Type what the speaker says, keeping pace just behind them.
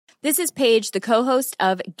This is Paige, the co-host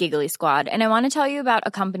of Giggly Squad, and I want to tell you about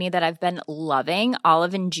a company that I've been loving,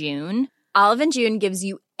 Olive and June. Olive and June gives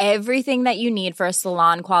you everything that you need for a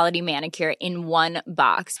salon-quality manicure in one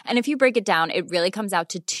box. And if you break it down, it really comes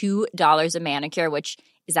out to $2 a manicure, which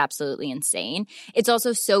is absolutely insane. It's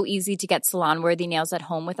also so easy to get salon-worthy nails at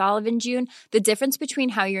home with Olive and June. The difference between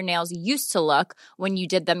how your nails used to look when you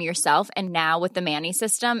did them yourself and now with the Mani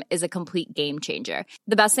system is a complete game changer.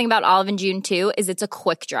 The best thing about Olive and June, too, is it's a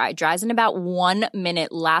quick dry. Dries in about 1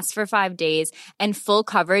 minute, lasts for 5 days, and full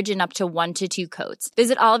coverage in up to 1 to 2 coats.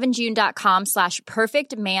 Visit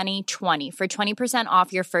oliveandjune.com/perfectmani20 for 20%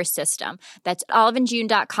 off your first system. That's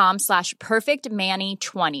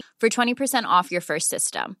oliveandjune.com/perfectmani20 for 20% off your first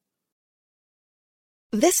system.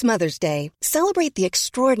 This Mother's Day, celebrate the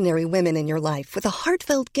extraordinary women in your life with a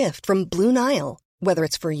heartfelt gift from Blue Nile. Whether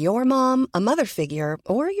it's for your mom, a mother figure,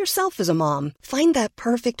 or yourself as a mom, find that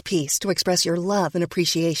perfect piece to express your love and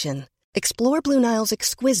appreciation. Explore Blue Nile's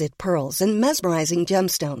exquisite pearls and mesmerizing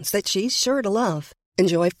gemstones that she's sure to love.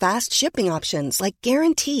 Enjoy fast shipping options like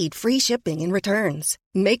guaranteed free shipping and returns.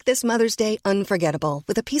 Make this Mother's Day unforgettable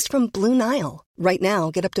with a piece from Blue Nile. Right now,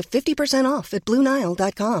 get up to 50% off at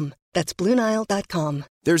BlueNile.com. That's BlueNile.com.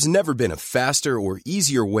 There's never been a faster or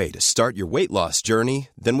easier way to start your weight loss journey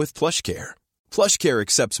than with PlushCare. PlushCare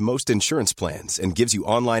accepts most insurance plans and gives you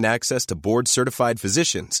online access to board-certified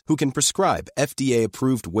physicians who can prescribe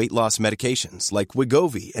FDA-approved weight loss medications like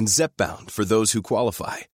Wegovy and Zepbound for those who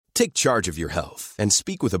qualify. Take charge of your health and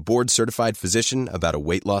speak with a board-certified physician about a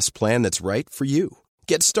weight loss plan that's right for you.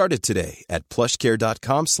 Get started today at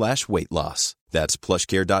plushcare.com/weight-loss. That's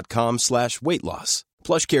plushcare.com/weight-loss.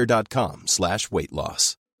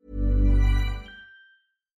 plushcare.com/weight-loss.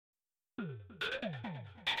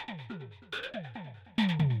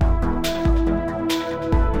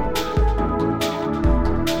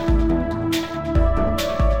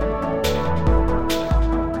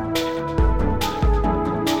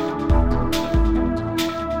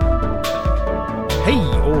 Hei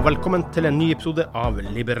og velkommen til en ny episode av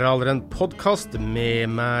Liberaleren podcast med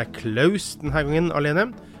meg Klaus denne gangen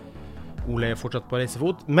alene. Ole fortsatt på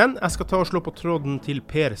reisefot, men jeg skal ta og slå på tråden til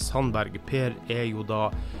Per Sandberg. Per jo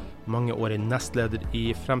da mange år nestleder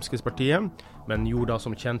I Fremskrittspartiet, men gjorde da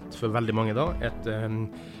som kjent for veldig mange da et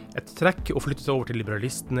trekk og flyttet seg over til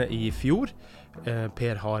liberalistene I fjor.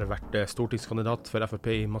 Per har vært stortingskandidat for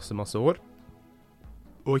FrP I masse år,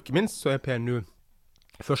 og ikke minst så Per nå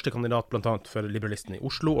første kandidat blant annet for liberalistene I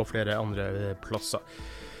Oslo og flere andre plasser.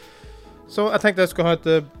 Så jeg tenkte jeg skulle ha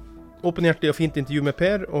et åpenhjertig og fint intervju med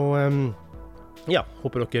Per, og ja,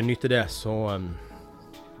 håper dere nyter det, så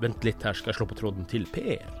vent litt her, skal jeg slå på tråden til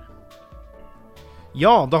Per.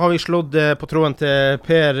 Ja, da har vi slått på tråden til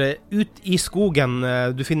Per ut I skogen.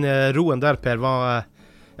 Du finner roen der, Per. Ja,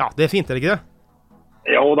 det fint, det ikke det?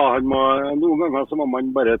 Ja, da, noen ganger så må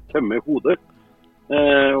man bare tømme hodet.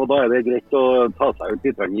 Og da det greit å ta seg ut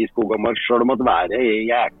litt I skogen, selv om at været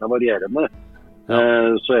jækla varierende.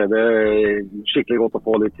 Så det skikkelig godt å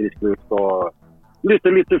få litt frisk luft og lytte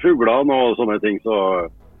litt til fuglene og sånne ting. Så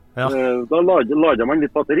da lader man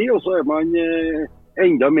litt batteri, og så man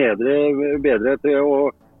enda bedre til å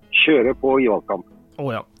kjøre på I valgkamp.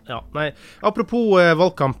 Ja. Nei, apropos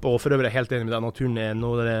valgkamp, og for øvrig helt enig med deg, naturen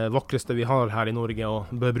noe av det vakreste vi har her I Norge, og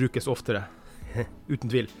bør brukes oftere, uten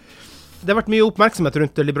tvil. Det har vært mye oppmerksomhet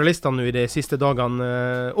rundt liberalistene nå I de siste dagene,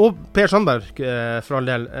 og Per Sandberg for all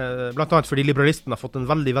del, blant annet fordi liberalistene har fått en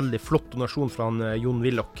veldig flott donasjon fra Jon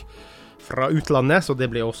Willoch fra utlandet, så det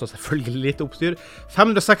blir også selvfølgelig litt oppstyr.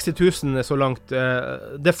 560 000 så langt.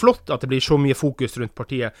 Det flott at det blir så mye fokus rundt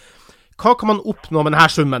partiet. Hva kan man oppnå med denne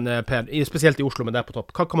summen, Per, spesielt I Oslo med det på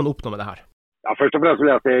topp? Hva kan man oppnå med det her? Ja, først og fremst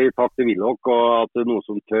vil jeg si takk til Willoch, og at det noen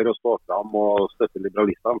som tør å stå fram og støtte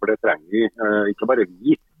liberalistene, for det trenger vi, ikke bare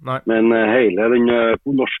vi, men hele den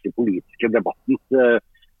norske politiske debatten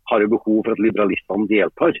har jo behov for at liberalistene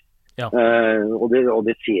deltar. Ja. Og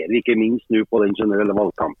det ser vi ikke minst nå på den generelle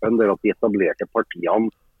valgkampen, der at de etablerte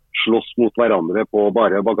partiene slåss mot hverandre på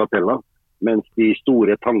bare bagateller, mens de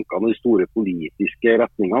store tankene og de store politiske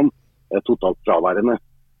retningene totalt fraværende.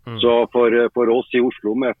 Så for oss I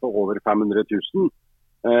Oslo med over 500 000,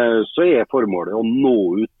 så formålet å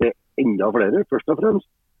nå ut til enda flere, først og fremst,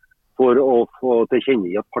 for å få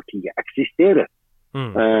tilkjenne at partiet eksisterer.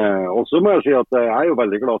 Og så må jeg si at jeg jo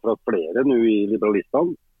veldig glad for at flere nå I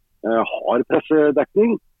liberalistene har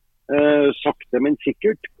pressedekning. Sakte, men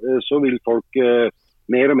sikkert, så vil folk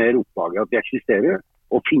mer og mer oppdage at de eksisterer,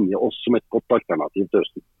 og finne oss som et godt alternativ til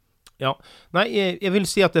Østen. Ja, nei, jeg vil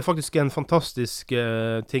si at det faktisk en fantastisk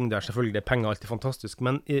ting der, selvfølgelig det penger alltid fantastisk,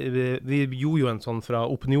 men vi gjorde jo en sånn fra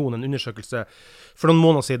Opinion, en undersøkelse for noen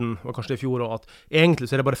måneder siden, og kanskje i fjor, at egentlig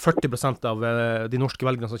så det bare 40% av de norske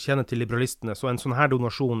velgerne som kjenner til liberalistene, så en sånn her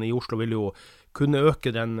donasjon i Oslo vil jo kunne øke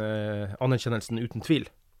den anerkjennelsen uten tvil.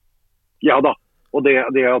 Ja da, og det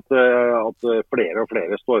at flere og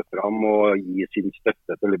flere står frem og gir sin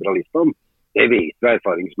støtte til liberalistene, det vet vi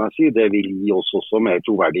erfaringsmessig, det vil gi oss også mer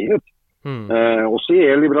troverdighet. Og så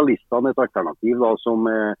liberalistene et alternativ da, som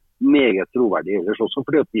meget troverdig ellers også,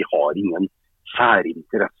 fordi at vi har ingen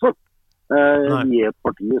særinteresse. Vi et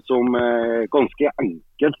parti som ganske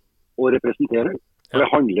enkelt å representere. For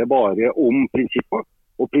det handler bare om prinsipper,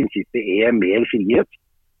 og prinsippet mer frihet.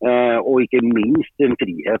 Og ikke minst en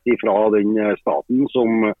frihet fra den staten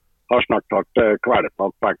som har snart tatt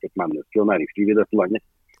kvelertak på enkeltmennesker og næringsliv i dette landet.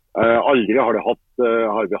 Aldri har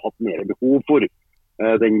vi hatt mer behov for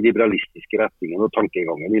den liberalistiske retningen og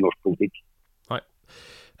tankegangen i norsk politikk. Nei,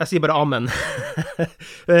 jeg sier bare amen.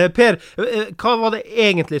 Per, hva var det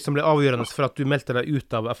egentlig som ble avgjørende for at du meldte deg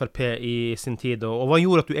ut av FrP i sin tid, og hva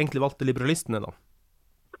gjorde at du egentlig valgte liberalistene da?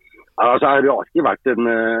 Altså, jeg har jo alltid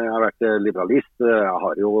vært liberalist. Jeg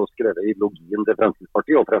har jo skrevet ideologien til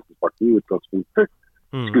Fremskrittspartiet, og Fremskrittspartiet i utgangspunktet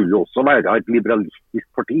skulle jo også være et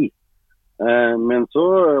liberalistisk parti. Men så,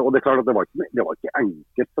 og det er klart at det var ikke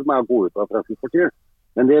enkelt for meg å gå ut av Fremskrittspartiet,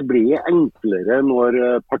 men det ble enklere når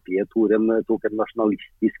partiet tok en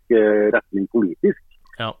nasjonalistisk retning politisk.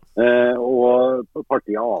 Ja. Og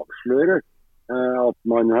partiet avslører at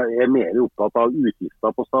man mer opptatt av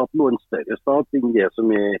utgifter på staten og en større stat enn det som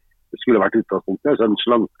skulle vært utgangspunktet, altså en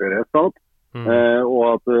slankere stat, og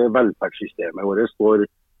at velferdssystemet vårt står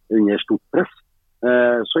under stort press.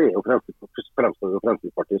 Så jo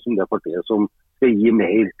Fremskrittspartiet som det partiet som skal gi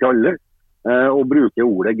mer til alle, og bruke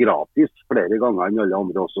ordet gratis flere ganger enn alle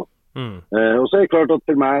andre også. Og så det klart at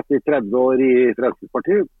for meg etter 30 år i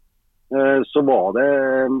Fremskrittspartiet, så var det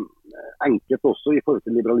enkelt også i forhold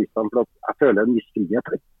til liberalistene, for at jeg føler en viss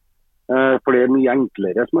frihet. For det mye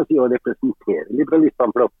enklere, som jeg sier, å representere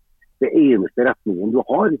liberalistene, for at det eneste retningen du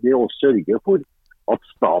har, det å sørge for at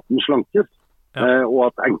staten slankes, og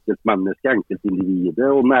at enkeltmennesker, enkeltindividet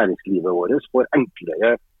og næringslivet vårt får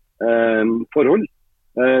enklere forhold.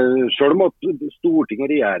 Selv om at Stortinget og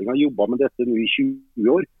regjeringen har jobbet med dette nå i 20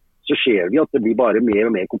 år, så ser vi at det blir bare mer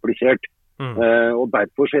og mer komplisert. Og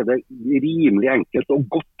derfor er det rimelig enkelt og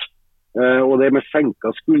godt. Og det med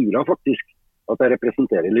senket skuldre faktisk, at jeg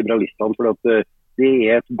representerer liberalistene, for at det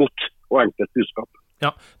et godt og enkelt budskap. Ja,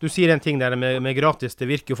 du sier en ting der med gratis, det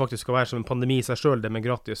virker jo faktisk å være som en pandemi i seg selv, det med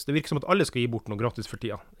gratis. Det virker som at alle skal gi bort noe gratis for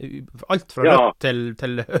tida. Alt fra rødt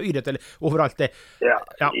til høyre, til overalt det. Ja,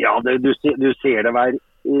 du ser det hver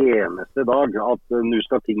eneste dag at nå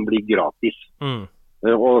skal ting bli gratis.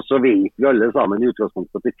 Og så vet vi alle sammen i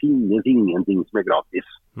utgangspunktet at det finnes ingenting som gratis.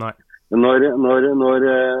 Nei. Når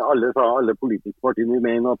alle politiske partier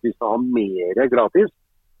mener at vi skal ha mer gratis,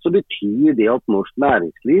 så betyr det at norsk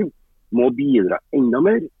næringsliv må bidra enda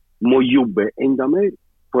mer, må jobbe enda mer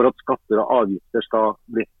for at skatter og avgifter skal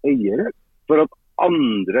bli høyere, for at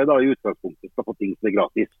andre da i utgangspunktet skal få ting som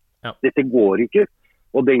gratis. Ja. Dette går ikke,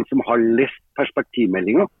 og den som har lest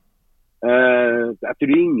perspektivmeldingen, jeg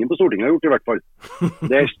tror ingen på Stortinget har gjort det i hvert fall,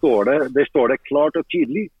 der står det klart og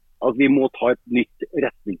tydelig at vi må ta et nytt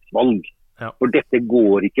retningsvalg. Ja. For dette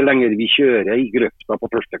går ikke lenger, vi kjører i grøfta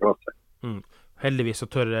på første klasse. Heldigvis så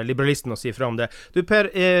tør liberalisten å si fra om det. Du Per,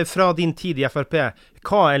 fra din tid i FrP,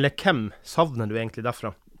 hva eller hvem savner du egentlig derfra?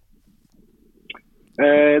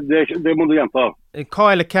 Det må du gjenta. Hva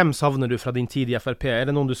eller hvem savner du fra din tid i FrP? Er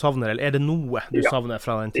det noen du savner, eller er det noe du savner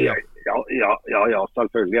fra den tiden? Ja,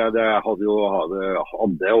 selvfølgelig. Jeg hadde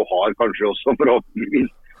og har kanskje også forhåpentligvis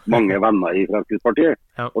mange venner i Fremskrittspartiet.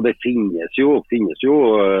 Ja. Og det finnes jo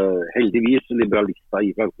heldigvis liberalister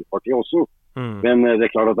i Fremskrittspartiet også. Men det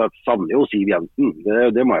klart at jeg savner jo Siv Jensen.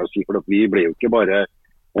 Det må jeg jo si, for vi ble jo ikke bare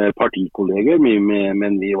partikolleger,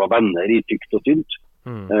 men vi var venner i tykt og tynt.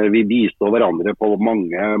 Vi bistod hverandre på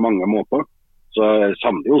mange måter. Så jeg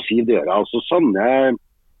savner jo Siv Døra. Og så savner jeg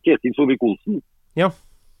Ketil Solvik-Olsen,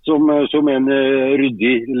 som en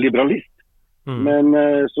ryddig liberalist. Men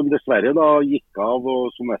som dessverre da gikk av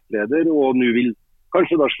som nestleder, og nå vil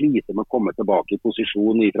kanskje da slite med å komme tilbake i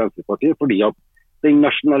posisjon i Fremskrittspartiet, fordi at den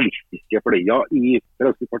nasjonalistiske fløya i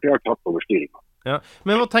Fremskrittspartiet har tatt over styringen. Ja,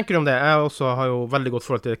 men hva tenker du om det? Jeg også har jo veldig godt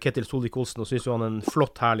forhold til Ketil Solvik-Olsen og synes jo han er en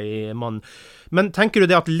flott, herlig mann. Men tenker du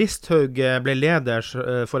det at Listhaug ble leder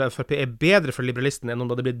for FrP bedre for liberalistene enn om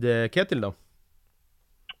det hadde blitt Ketil da?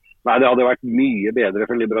 Nei, det hadde vært mye bedre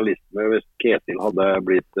for liberalistene hvis Ketil hadde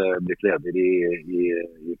blitt leder i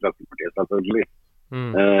Fremskrittspartiet, selvfølgelig.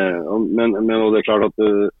 Men og det klart at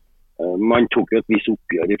man tok jo et visst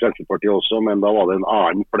oppgjør i Fremskrittspartiet også, men da var det en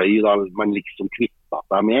annen fløy da man liksom kvittet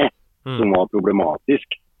seg med, som var problematisk.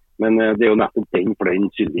 Men det jo nettopp den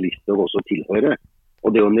fløyen Sylvi Listhaug også tilhører. Og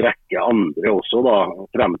det jo en rekke andre også da,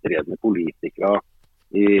 fremtredende politikere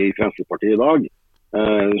i Fremskrittspartiet i dag,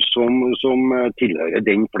 som tilhører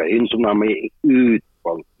den fløyen som de i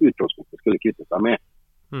utgangspunktet skulle kvitte seg med.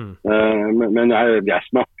 Men jeg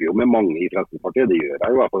snakker jo med mange i Fremskrittspartiet, det gjør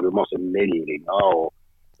jeg jo, jeg får jo masse meldinger, og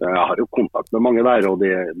jeg har jo kontakt med mange der, og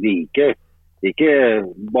det er ikke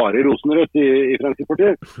bare rosenrødt i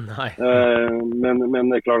Fremskrittspartiet. Men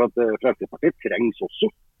det er klart at Fremskrittspartiet trengs også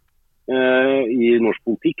i norsk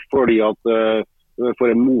politikk, fordi at for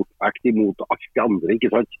en motvekt imot alt det andre,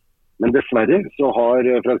 ikke sant? Men dessverre så har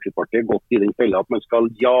Fremskrittspartiet gått i den fella at man skal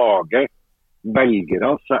jage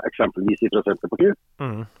velgere, eksempelvis fra Senterpartiet,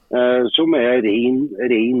 som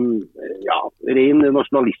ren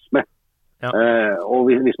nasjonalisme. Og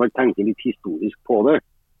hvis man tenker litt historisk på det,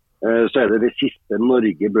 så det siste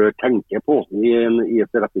Norge bør tenke på i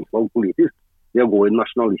et retningsvalg politisk, det å gå i en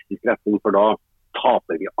nasjonalistisk retning, for da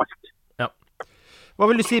taper vi alt. Hva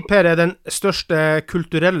vil du si, Per, den største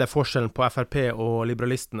kulturelle forskjellen på FrP og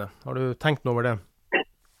liberalistene? Har du tenkt noe over det?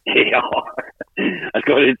 Ja, jeg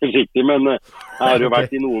skal være litt forsiktig, men jeg har jo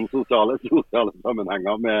vært i noen sosiale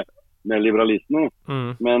sammenhenger med liberalistene.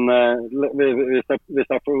 Men hvis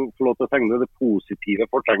jeg får lov til å tegne det positive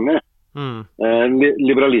fortegnet,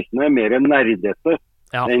 liberalistene mer nerdete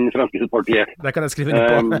enn Fremskrittspartiet. Det kan jeg skrive inn på.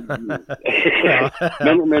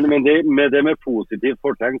 men det med positivt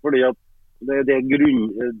fortegn, fordi at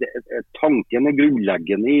tanken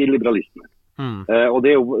grunnleggende i liberalistene. Og det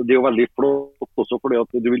er jo veldig flott også fordi at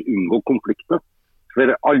du vil unngå konflikter. For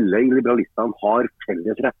alle liberalistene har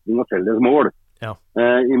felles retning og felles mål.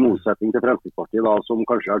 I motsetning til Fremskrittspartiet da, som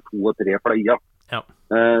kanskje har 2 og 3 fløyer.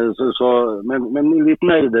 Men litt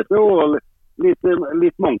nerdete og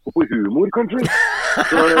litt manko på humor, kanskje.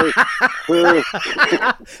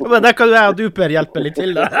 Men der kan du, Per, hjelpe litt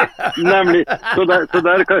til. Nemlig.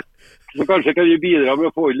 Så kanskje kan vi bidra med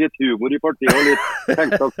å få litt humor i partiet og litt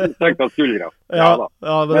tenkt skuldre. Det er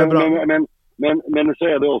bra. Men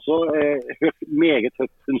så det også meget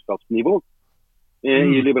høyt kunnskapsnivå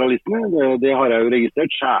i liberalistene. Det har jeg jo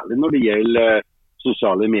registrert, særlig når det gjelder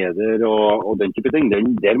sosiale medier og den type ting.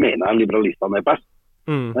 Der mener jeg liberalistene best.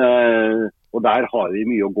 Og der har vi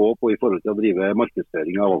mye å gå på i forhold til å drive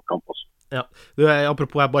markedsføring av valgkamp også.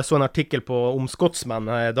 Apropos, jeg bare så en artikkel om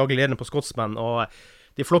Scotsman, daglig leder på Scotsman, og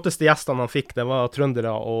de flotteste gjestene han fikk, det var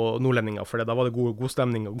trøndere og nordlendinger, for da var det god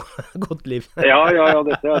stemning og godt liv. Ja,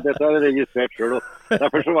 dette har jeg registrert selv.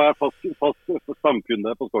 Derfor så var jeg fast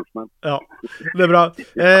stamkunde på Scotsman. Ja, det er bra.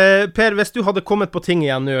 Per, hvis du hadde kommet på ting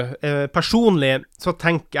igjen nå, personlig så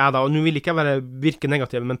tenker jeg da, og nå vil ikke jeg virke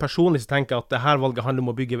negativ, men personlig så tenker jeg at dette valget handler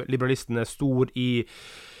om å bygge liberalistene stor i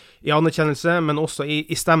anerkjennelse, men også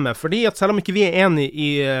i stemme. Fordi at selv om ikke vi enige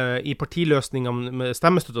i partiløsninger med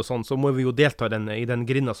stemmestøtte og sånn, så må vi jo delta i den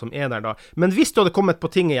grinda som der da. Men hvis du hadde kommet på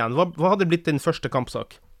ting igjen, hva hadde blitt din første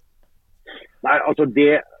kampsak? Nei, altså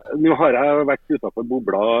nå har jeg vært utenfor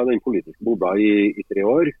den politiske bobla i 3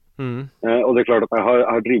 år. Og det klart at jeg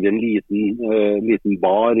har drivet en liten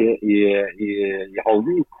bar i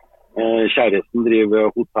Halden. Kjæresten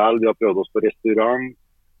driver hotell, vi har prøvd oss på restaurant.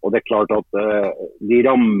 Og det klart at de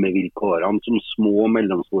rammevilkårene som små og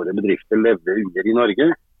mellomstore bedrifter lever under i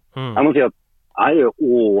Norge, jeg må si at jeg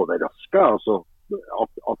overrasket altså,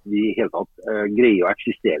 at vi i hele tatt greier å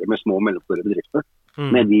eksistere med små og mellomstore bedrifter,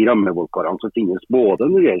 med de rammevilkårene som finnes både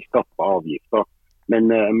når det gjelder skatter og avgifter, men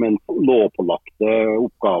lovpålagte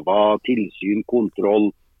oppgaver, tilsyn, kontroll.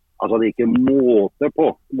 Altså det ikke måte på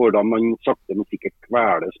hvordan man sakte men sikkert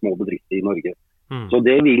kveler små bedrifter i Norge. Så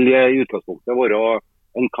det vil i utgangspunktet være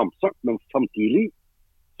en kampsak, men samtidig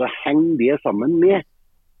så henger det sammen med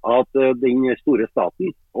at den store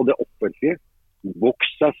staten og det offentlige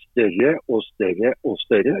vokser større og større og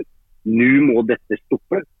større. Nå må dette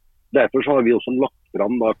stoppe. Derfor så har vi også lagt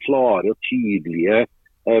fram klare og tydelige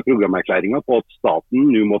programerklæringer på at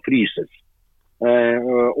staten nå må fryses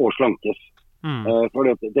og slankes. For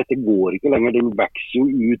dette går ikke lenger, den vokser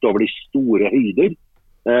jo ut over de store høyder.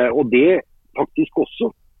 Og det faktisk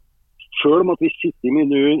også selv om at vi sitter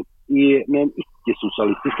med en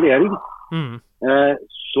ikke-sosialistisk regjering,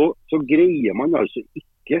 så greier man altså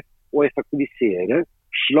ikke å effektivisere,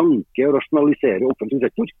 slanke og rasjonalisere offentlig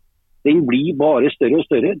sektor. Den blir bare større og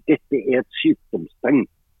større. Dette et sykdomstegn.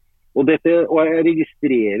 Og jeg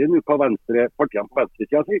registrerer nå hva partiene på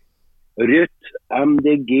venstresiden sier. Rødt,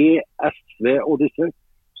 MDG, SV og disse,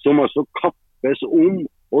 som altså kappes om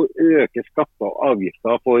å øke skatter og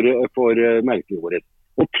avgifter for næringslivet vårt.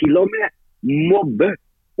 Og til og med mobbe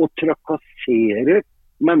og trakassere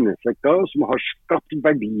mennesker som har skapt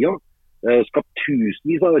verdier, skapt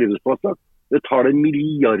tusenvis av arbeidsplasser, betaler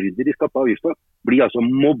milliarder i skatter og avgifter, blir altså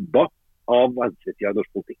mobba av venstresiden i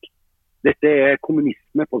norsk politikk. Dette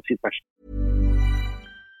kommunisme på sitt verste.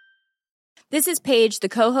 This is Paige, the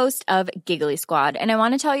co-host of Giggly Squad, and I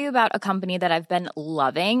want to tell you about a company that I've been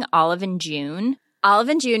loving, Olive & June.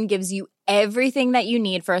 Olive & June gives you everything that you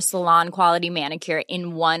need for a salon-quality manicure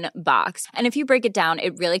in one box. And if you break it down,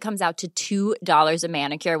 it really comes out to $2 a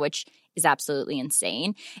manicure, which is absolutely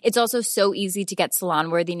insane. It's also so easy to get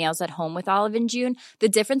salon-worthy nails at home with Olive & June. The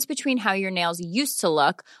difference between how your nails used to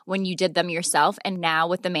look when you did them yourself and now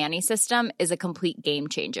with the Mani system is a complete game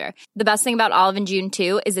changer. The best thing about Olive & June,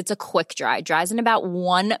 too, is it's a quick dry. Dries in about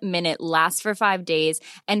 1 minute, lasts for 5 days,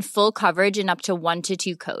 and full coverage in up to 1 to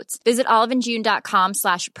 2 coats. Visit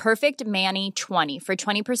oliveandjune.com/perfectmani20 for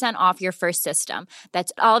 20% off your first system.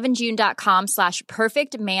 That's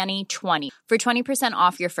oliveandjune.com/perfectmani20 for 20%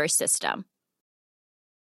 off your first system.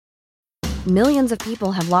 Millions of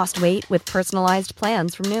people have lost weight with personalized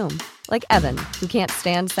plans from Noom. Like Evan, who can't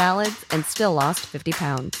stand salads and still lost 50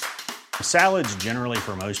 pounds. Salads generally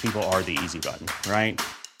for most people are the easy button, right?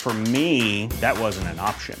 For me, that wasn't an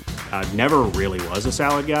option. I never really was a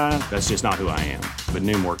salad guy. That's just not who I am. But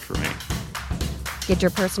Noom worked for me. Get your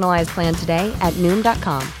personalized plan today at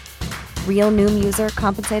Noom.com. Real Noom user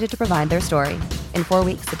compensated to provide their story. In 4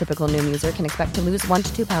 weeks, the typical Noom user can expect to lose 1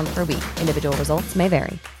 to 2 pounds per week. Individual results may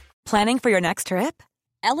vary. Planning for your next trip?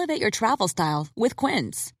 Elevate your travel style with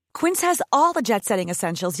Quince. Quince has all the jet-setting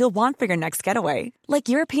essentials you'll want for your next getaway, like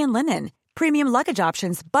European linen, premium luggage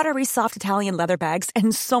options, buttery soft Italian leather bags,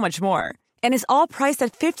 and so much more. And is all priced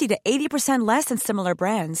at 50 to 80% less than similar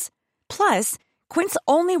brands. Plus, Quince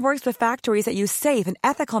only works with factories that use safe and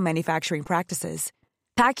ethical manufacturing practices.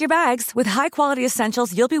 Pack your bags with high-quality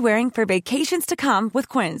essentials you'll be wearing for vacations to come with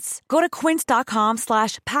Quince. Go to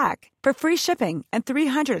quince.com/pack for free shipping and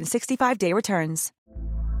 365-day returns.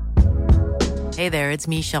 Hey there, it's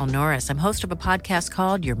Michelle Norris. I'm host of a podcast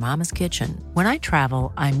called Your Mama's Kitchen. When I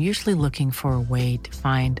travel, I'm usually looking for a way to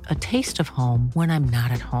find a taste of home when I'm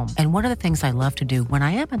not at home. And one of the things I love to do when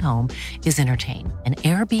I am at home is entertain. And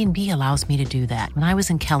Airbnb allows me to do that. When I was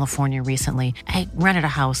in California recently, I rented a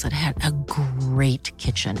house that had a great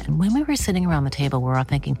kitchen. And when we were sitting around the table, we were all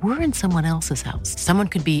thinking, we're in someone else's house. Someone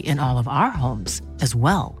could be in all of our homes as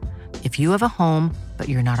well. If you have a home, but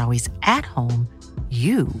you're not always at home,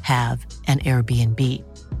 you have an Airbnb.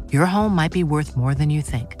 Your home might be worth more than you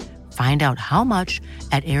think. Find out how much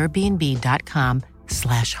at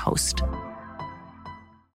airbnb.com/host.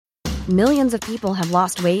 Millions of people have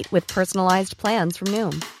lost weight with personalized plans from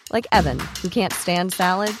Noom. Like Evan, who can't stand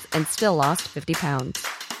salads and still lost 50 pounds.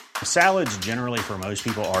 Salads generally for most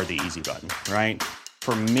people are the easy button, right?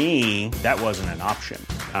 For me, that wasn't an option.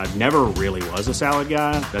 I never really was a salad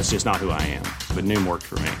guy. That's just not who I am. But Noom worked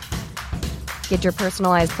for me. Get your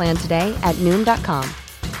personalized plan today at Noom.com.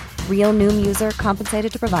 Real Noom user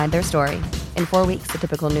compensated to provide their story. In 4 weeks, the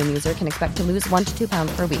typical Noom user can expect to lose 1 to 2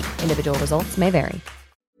 pounds per week. Individual results may vary.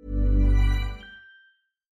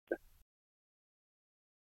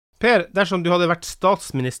 Per, dersom du hadde vært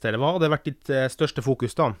statsminister, hva hadde vært ditt største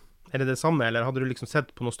fokus da? Det det samme, eller hadde du liksom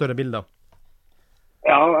sett på noen større bilder?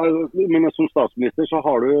 Ja, men som statsminister så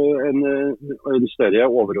har du en større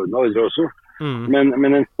overordnet ordre også.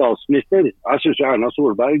 Men en statsminister, jeg synes Erna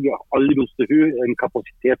Solberg, all ros til hun, en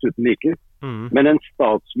kapasitet uten like. Men en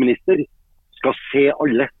statsminister skal se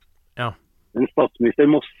alle. Ja. En statsminister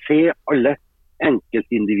må se alle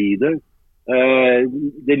enkeltindivider,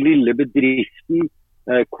 det lille bedriften,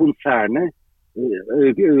 konsernet,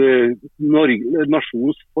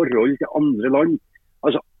 nasjonens forhold til andre land.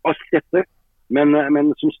 Altså alt dette.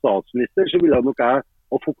 Men som statsminister så vil jeg nok ha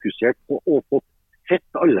fokusert på å få sett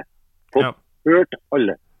alle. Hørt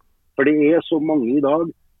alle. For det så mange i dag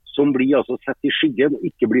som blir altså sett i skyggen og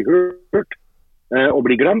ikke blir hørt og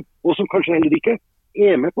blir glemt, og som kanskje heller ikke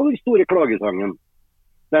med på den store klagesangen.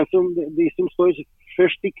 De som står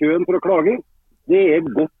først i køen for å klage, det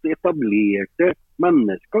godt etablerte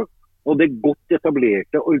mennesker, og det godt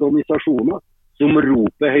etablerte organisasjoner som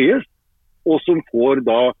roper høyest, og som får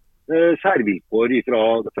da særvilkår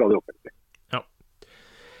fra det offentlige.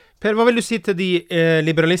 Per, hva vil du si til de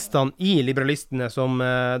liberalistene som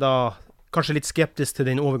da kanskje litt skeptisk til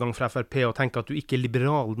din overgang fra FrP og tenker at du ikke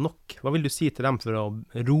liberal nok? Hva vil du si til dem for å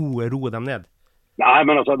roe dem ned? Nei,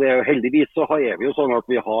 men altså, heldigvis så er vi jo sånn at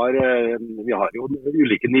vi har jo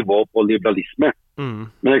ulike nivå på liberalisme.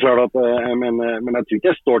 Men det klart at men jeg tror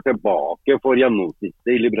ikke jeg står tilbake for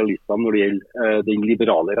gjennomsnittet i liberalistene når det gjelder den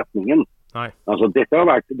liberale retningen. Nei. Altså, dette har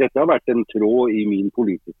vært en tråd i min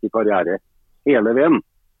politiske karriere hele veien.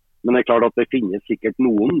 Men det klart at det finnes sikkert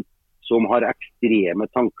noen som har ekstreme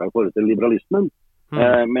tanker i forhold til liberalismen.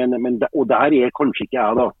 Og der kanskje ikke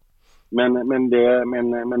jeg da. Men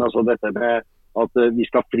altså dette med at vi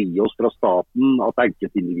skal fri oss fra staten, at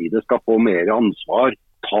enkeltindividet skal få mer ansvar,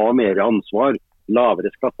 ta mer ansvar,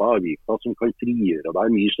 lavere skatter og avgifter som kan frigjøre deg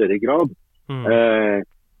i mye større grad.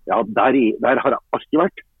 Der har jeg alltid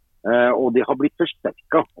vært, og det har blitt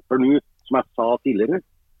forsterket. For nå, som jeg sa tidligere,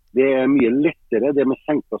 det er mye lettere det med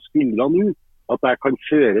senket skuldre nå, at jeg kan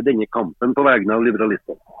føre denne kampen på vegne av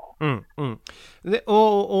liberalister.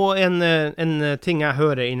 Og en ting jeg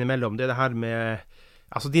hører innimellom, det er det her med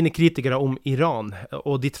altså dine kritikere om Iran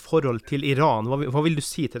og ditt forhold til Iran. Hva vil du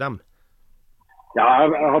si til dem? Ja,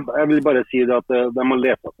 jeg vil bare si det at de må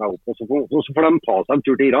lete seg opp, og så får de ta seg en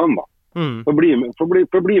tur til Iran da. For bli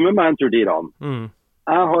med meg en tur til Iran.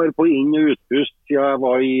 Jeg har på inn- og utpust siden jeg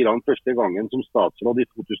var i Iran første gangen som statsråd i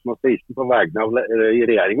 2016 på vegne av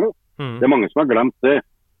regjeringen. Det er mange som har glemt det.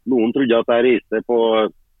 Noen trodde at jeg reiste på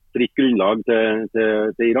fritt grunnlag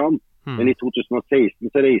til Iran. Men i 2016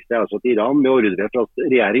 så reiste jeg altså til Iran med ordre fra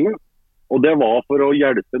regjeringen. Og det var for å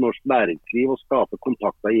hjelpe norsk næringsliv å skape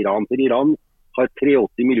kontakter i Iran. For Iran har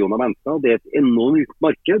 83 millioner mennesker. Det er et enormt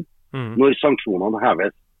marked når sanksjonene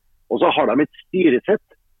heves. Og så har de et styresett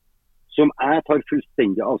som jeg tar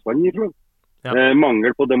fullstendig avstand ifra.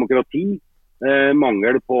 Mangel på demokrati,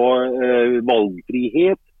 mangel på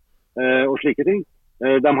valgfrihet og slike ting.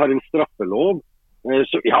 De har en straffelov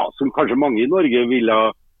som kanskje mange i Norge ville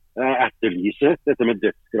etterlyse, dette med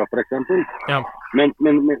dødsstraff for eksempel.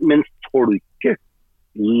 Men folket,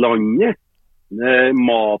 landet,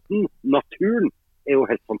 maten, naturen er jo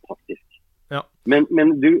helt fantastisk. Men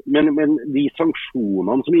de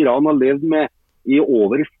sanksjonene som Iran har levd med i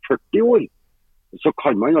over 40 år, så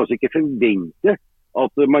kan man altså ikke forvente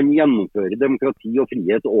at man gjennomfører demokrati og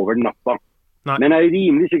frihet over natta. Men jeg er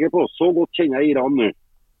rimelig sikker på, så godt kjenner jeg Iran nå,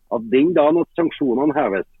 at den dagen at sanksjonene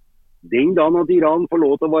heves, den dagen at Iran får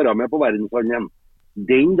lov til å være med på verdenshandelen,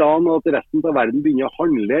 den dagen at resten av verden begynner å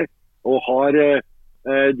handle og har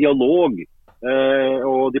dialog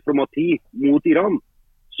og diplomati mot Iran,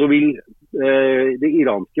 så vil det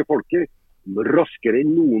iranske folket raskere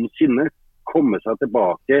enn noensinne komme seg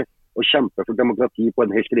tilbake og kjempe for demokrati på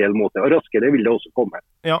en helt reell måte. Og raskere vil det også komme.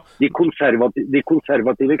 De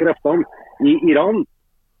konservative kreftene i Iran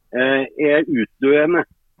er utdøende.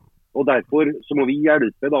 Og derfor så må vi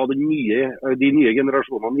hjelpe da de nye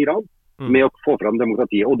generasjonene i Iran med å få fram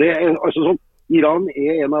demokrati. Og det er altså sånn, Iran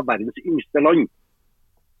er en av verdens yngste land.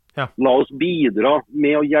 La oss bidra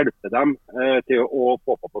med å hjelpe dem til å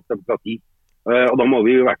få på demokrati. Og da må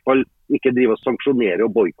vi i hvert fall ikke drive og sanksjonere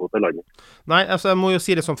og boykotte landet. Nei, altså jeg må jo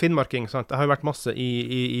si det som finnmarking, sant? Jeg har jo vært masse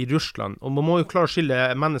i Russland, og man må jo klare å skille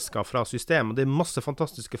mennesker fra system, og det er masse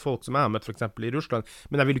fantastiske folk som jeg har møtt for eksempel i Russland,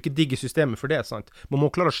 men jeg vil jo ikke digge systemet for det, sant? Man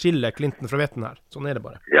må klare å skille Clinton fra vetten her, sånn er det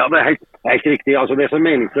bare. Ja, det er helt riktig, altså det er så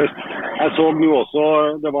meningsløst. Jeg så jo også,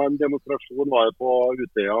 det var en demonstrasjon på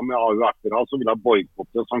Utøya med AUF-ere som ville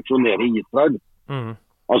boykotte og sanksjonere Israel.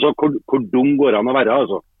 Altså, hvor dum går han å være,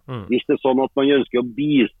 altså? Hvis det er sånn at man ønsker å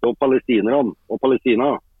bistå palestinerne og Palestina,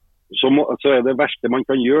 så er det verste man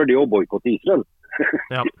kan gjøre det å boykotte Israel.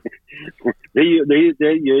 Det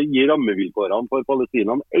gir rammevilkårene for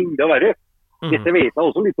palestinerne enda verre. Dette vet jeg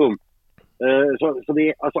også litt om. Så det,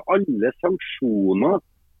 altså alle sanksjoner,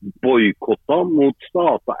 boykotter mot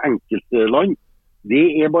stater, enkeltland, det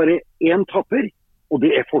er bare en tapper, og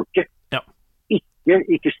det er folket.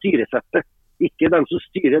 Ikke styresettet. Ikke den som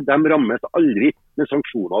styrer, de rammes aldri med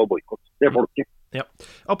sanksjoner og boykott. Det er folket.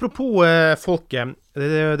 Apropos folket,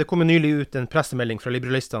 det kom nylig ut en pressemelding fra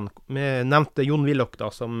liberalistene med nevnte Jon Willoch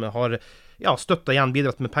da, som har støttet igjen,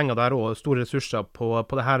 bidratt med penger der og store ressurser på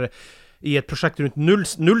det her i et prosjekt rundt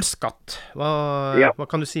nullskatt. Hva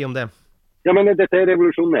kan du si om det? Ja, men dette er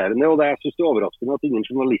revolusjonerende, og jeg synes det er overraskende at ingen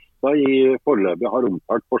journalister i foreløpig har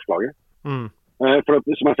omtalt forslaget. For at,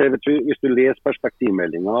 som jeg sier, hvis du leser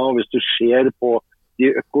perspektivmeldingen, og hvis du ser på de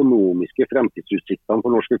økonomiske fremtidsutsiktene for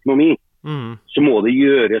norsk økonomi, så må det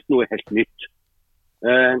gjøres noe helt nytt.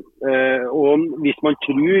 Og hvis man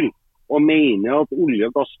tror og mener at olje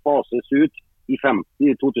og gass fases ut i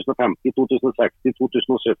 2050, 2060,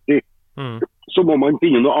 2070, så må man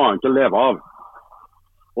finne noe annet å leve av.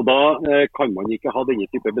 Og da kan man ikke ha denne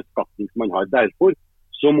type beskatning som man har. Derfor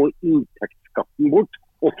så må inntektsskatten bort,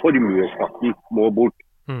 og formuesskatten må bort.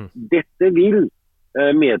 Dette vil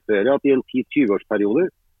medfører at I en 10-20-årsperiode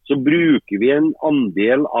så bruker vi en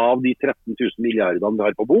andel av de 13 000 milliardene vi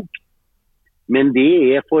har på bok. Men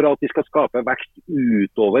det for at vi skal skape vekst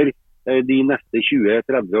utover de neste 20,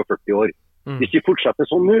 30 og 40 år. Hvis vi fortsetter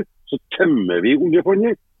sånn nå, så tømmer vi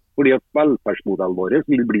oljefondet, fordi at velferdsmodellen vår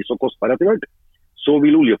vil bli så kostbar etter hvert. Så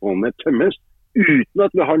vil oljefondet tømmes uten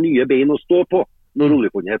at vi har nye bein å stå på når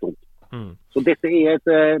oljefondet tomt. Så dette et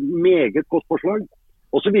meget godt forslag.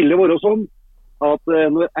 Og så vil det være sånn at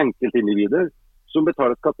når enkeltindivider som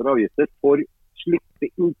betaler skatter og avgifter får slippe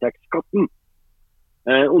inntektsskatten,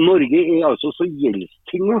 og Norge altså så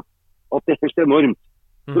gjeldstynget at det er enormt.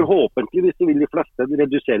 Forhåpentligvis så vil de fleste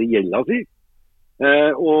redusere gjelda si,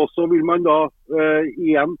 og så vil man da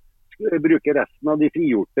igjen bruke resten av de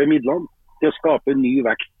frigjorte midlene til å skape ny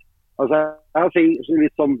vekst. Altså, jeg sier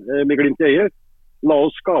litt sånn med glimt I øyet, la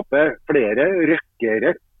oss skape flere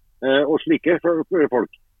røkkere og slike for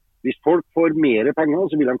folk. Hvis folk får mer penger,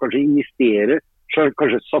 så vil de kanskje investere,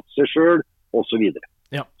 kanskje satse selv, og så videre.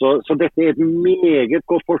 Ja. Så dette et meget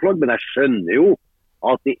godt forslag, men jeg skjønner jo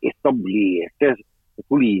at de etablerte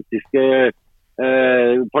politiske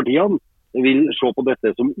partiene vil se på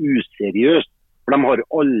dette som useriøst, for de har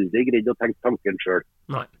aldri greid å tenke tanken selv.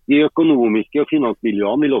 Nei. De økonomiske og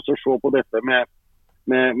finansmiljøene vil også se på dette med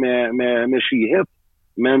skyhet,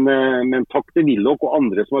 men takk til Willoch og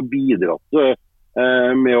andre som har bidratt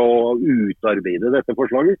med å utarbeide dette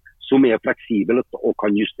forslaget, som fleksibelt og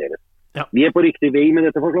kan justeres. Ja. Vi på riktig vei med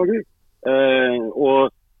dette forslaget,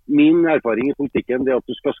 og min erfaring I politikken at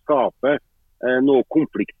du skal skape noe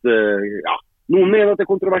konflikt. Ja, noen mener at det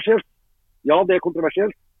kontroversielt. Ja, det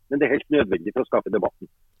kontroversielt, men det helt nødvendig for å skape debatten.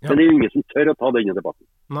 Ja. Men det ingen som tør å ta denne debatten.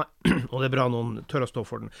 Nei, og det bra noen tør å stå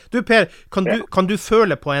for den. Du Per, kan du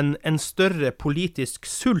føle på en større politisk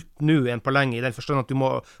sult nå enn på lenge, I den forstand at du må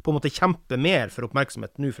på en måte kjempe mer for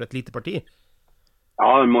oppmerksomhet nå for et lite parti?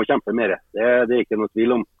 Ja, vi må kjempe mer. Det ikke noe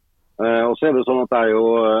tvil om. Og så det sånn at jeg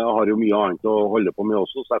har jo mye annet å holde på med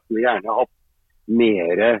også, så jeg skulle gjerne hatt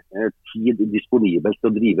mer tid disponibelt til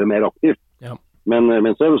å drive mer aktivt. Ja.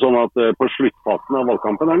 Men så det sånn at på sluttfasen av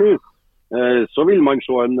valgkampen her nå, så vil man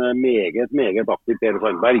se en meget aktiv Per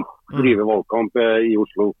Sandberg drive valgkamp I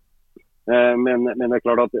Oslo. Men det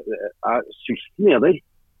klart at jeg sulten der.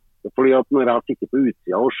 Fordi at når jeg sitter på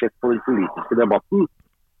utsida og sett på den politiske debatten,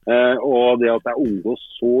 og det at jeg omgås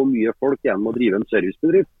så mye folk gjennom å drive en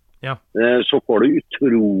servicebedrift, Ja. Så får du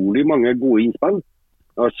utrolig mange gode innspill.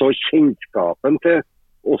 Altså kjennskapen til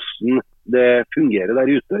hvordan det fungerer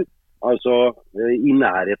der ute, altså I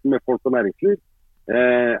nærheten med folk og næringsliv.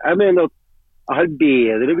 Jeg mener at jeg har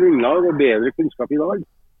bedre grunnlag og bedre kunnskap I dag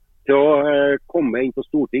til å komme inn på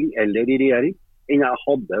storting eller I regjering enn jeg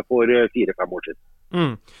hadde for 4-5 år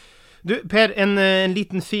siden. Du, Per, en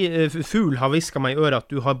liten fugl har visket meg I øret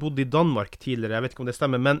at du har bodd I Danmark tidligere, jeg vet ikke om det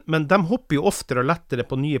stemmer, men de hopper jo oftere og lettere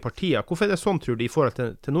på nye partier. Hvorfor det sånn, tror du, I forhold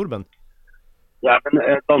til nordmenn? Ja, men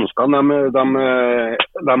danskene,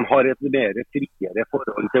 de har et mer friere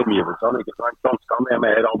forhold til omgivelsene, ikke sant? Danskene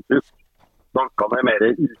mer andrukt, danskene mer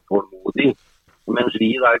utålmodige, mens vi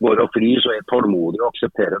der går og fri, så tålmodige og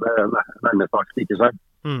aksepterer det nærmest alt, ikke sant?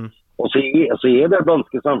 Og så det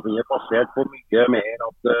danske samfunnet basert på mye mer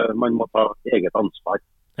at man må ta eget ansvar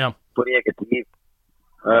for eget liv.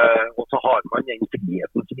 Og så har man den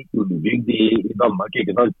friheten som innbygd I Danmark,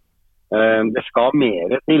 ikke sant? Det skal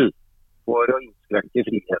mer til for å innskrenke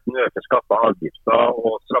friheten, øke skatter, avgifter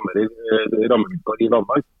og strammere rammevilkår I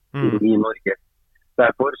Danmark I Norge.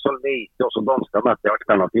 Derfor så leter også danskene etter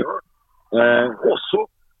alternativer, også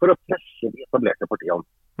for å presse de etablerte partiene.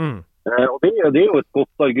 Og det jo et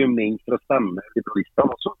godt argument for å stemme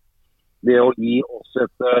liberalistene også. Det å gi oss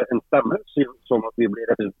en stemme, sånn at vi blir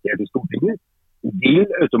representert I Stortinget, vil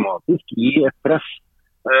automatisk gi et press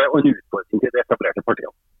og en utfordring til de etablerte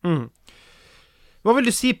partiene. Hva vil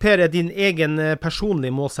du si, Per, din egen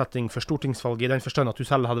personlige målsetting for stortingsvalget I den forstand at du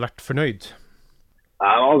selv hadde vært fornøyd?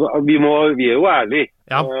 Ja, altså, vi jo ærlige.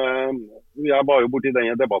 Ja. Jeg var jo borti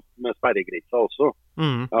denne debatten med sperregrenser også.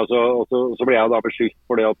 Altså, så ble jeg da beskyldt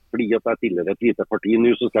for det at fordi at jeg tilhører et lite parti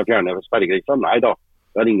nå, så skal jeg fjerne sperregrenser. Nei da,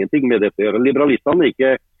 det har ingenting med dette å gjøre. Liberalistene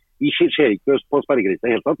vi ser ikke på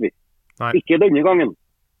sperregrenser helt tatt, vi. Nei. Ikke denne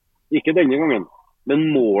gangen. Men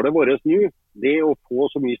målet vårt nå, det å få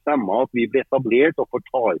så mye stemmer at vi blir etablert og får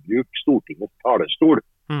ta I bruk Stortingets talerstol.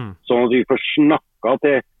 Sånn at vi får snakket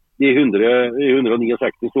til de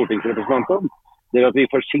 169 stortingsrepresentantene. Det at vi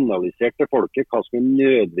får signalisert til folket hva som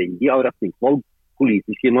nødvendig av retningsvalg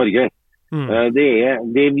politisk I Norge.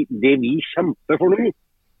 Det vi kjemper for nå,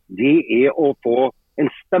 det å få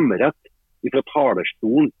en stemmerett fra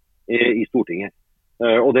talerstolen I Stortinget.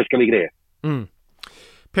 Og det skal vi greie.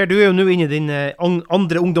 Per, du jo nå inne i din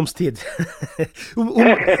andre ungdomstid.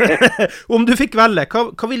 Om du fikk velge,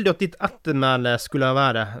 hva vil du at ditt ettermæle skulle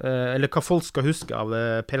være? Eller hva folk skal huske av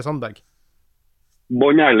Per Sandberg?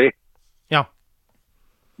 Bånn ærlig. Ja.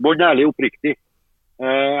 Bånn ærlig, oppriktig.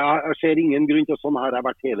 Jeg ser ingen grunn til sånn her har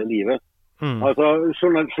vært hele livet. Altså,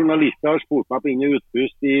 journalister har spurt meg på inn- og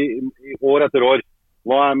utpust i år etter år.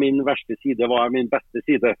 Hva min verste side, hva min beste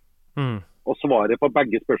side? Og svaret på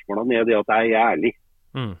begge spørsmålene det at jeg ærlig.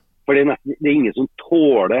 For det er ingen som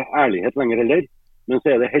tåler ærlighet lenger heller, men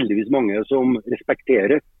så det heldigvis mange som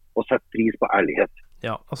respekterer og setter pris på ærlighet.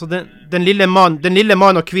 Ja, altså den lille mann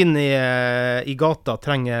og kvinne i gata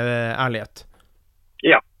trenger ærlighet.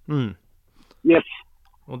 Ja. Yes.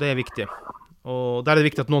 Og det viktig. Og der det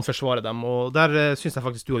viktig at noen forsvarer dem, og der synes jeg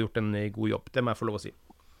faktisk du har gjort en god jobb. Det må jeg få lov å si.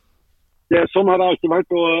 Sånn har det alltid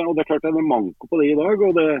vært, og det klart det manko på det i dag,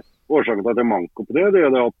 og årsaken til at det manko på det det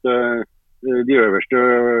at de øverste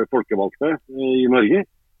folkevalgte i Norge,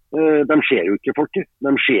 de ser jo ikke folket,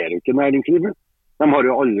 de ser jo ikke næringslivet. De har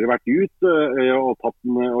jo aldri vært ut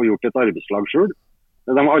og gjort et arbeidslag selv.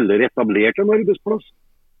 De har aldri etablert en arbeidsplass.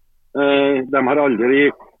 De har aldri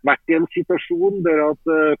vært i en situasjon der at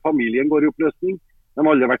familien går i oppløsning. De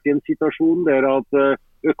har aldri vært i en situasjon der at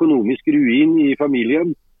økonomisk ruin i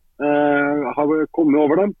familien har kommet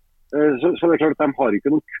over dem. Så det klart at de har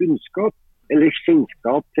ikke noen kunnskap eller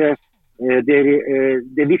kjennskap til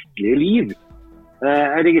det virkelige liv.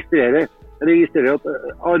 Jeg registrerer at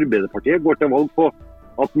Arbeiderpartiet går til valg på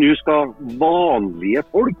at nå skal vanlige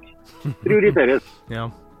folk prioriteres. Ja.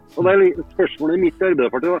 Og det spørsmålet mitt til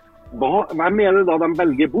Arbeiderpartiet hvem det da de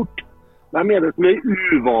velger bort? Hvem det som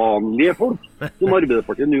uvanlige folk som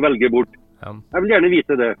Arbeiderpartiet nå velger bort? Ja. Jeg vil gjerne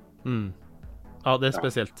vite det. Ja, det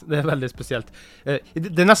spesielt. Det veldig spesielt.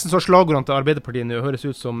 Det nesten så slagordene til Arbeiderpartiet nå høres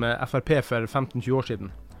ut som FrP for 15-20 år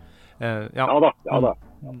siden. Ja da.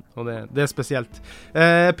 Og det spesielt.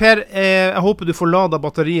 Per, jeg håper du får lada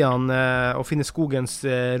batteriene og finne skogens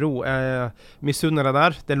ro. Misunner deg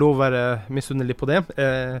der. Det lover misunnelig på det.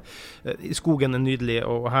 Skogen nydelig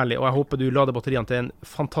og herlig, og jeg håper du lader batteriene til en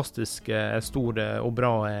fantastisk stor og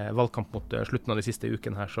bra valgkamp mot slutten av de siste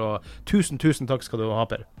ukene her. Så tusen takk skal du ha,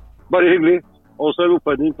 Per. Bare hyggelig. Og så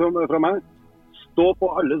oppfordring fra meg. Stå på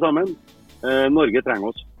alle sammen. Norge trenger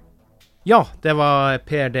oss. Ja, det var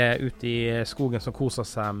Per det ute i skogen som koset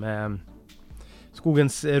seg med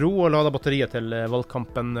skogens ro og ladet batteriet til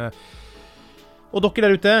valgkampen. Og dere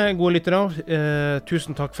der ute, gode lyttere,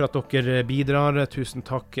 tusen takk for at dere bidrar. Tusen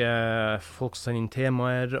takk folk som sender inn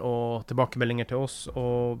temaer og tilbakemeldinger til oss.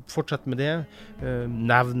 Og fortsett med det.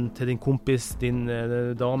 Nevn til din kompis, din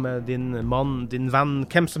dame, din mann, din venn,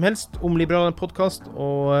 hvem som helst om Liberal Podcast.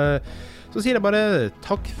 Og så sier jeg bare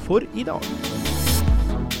takk for i dag.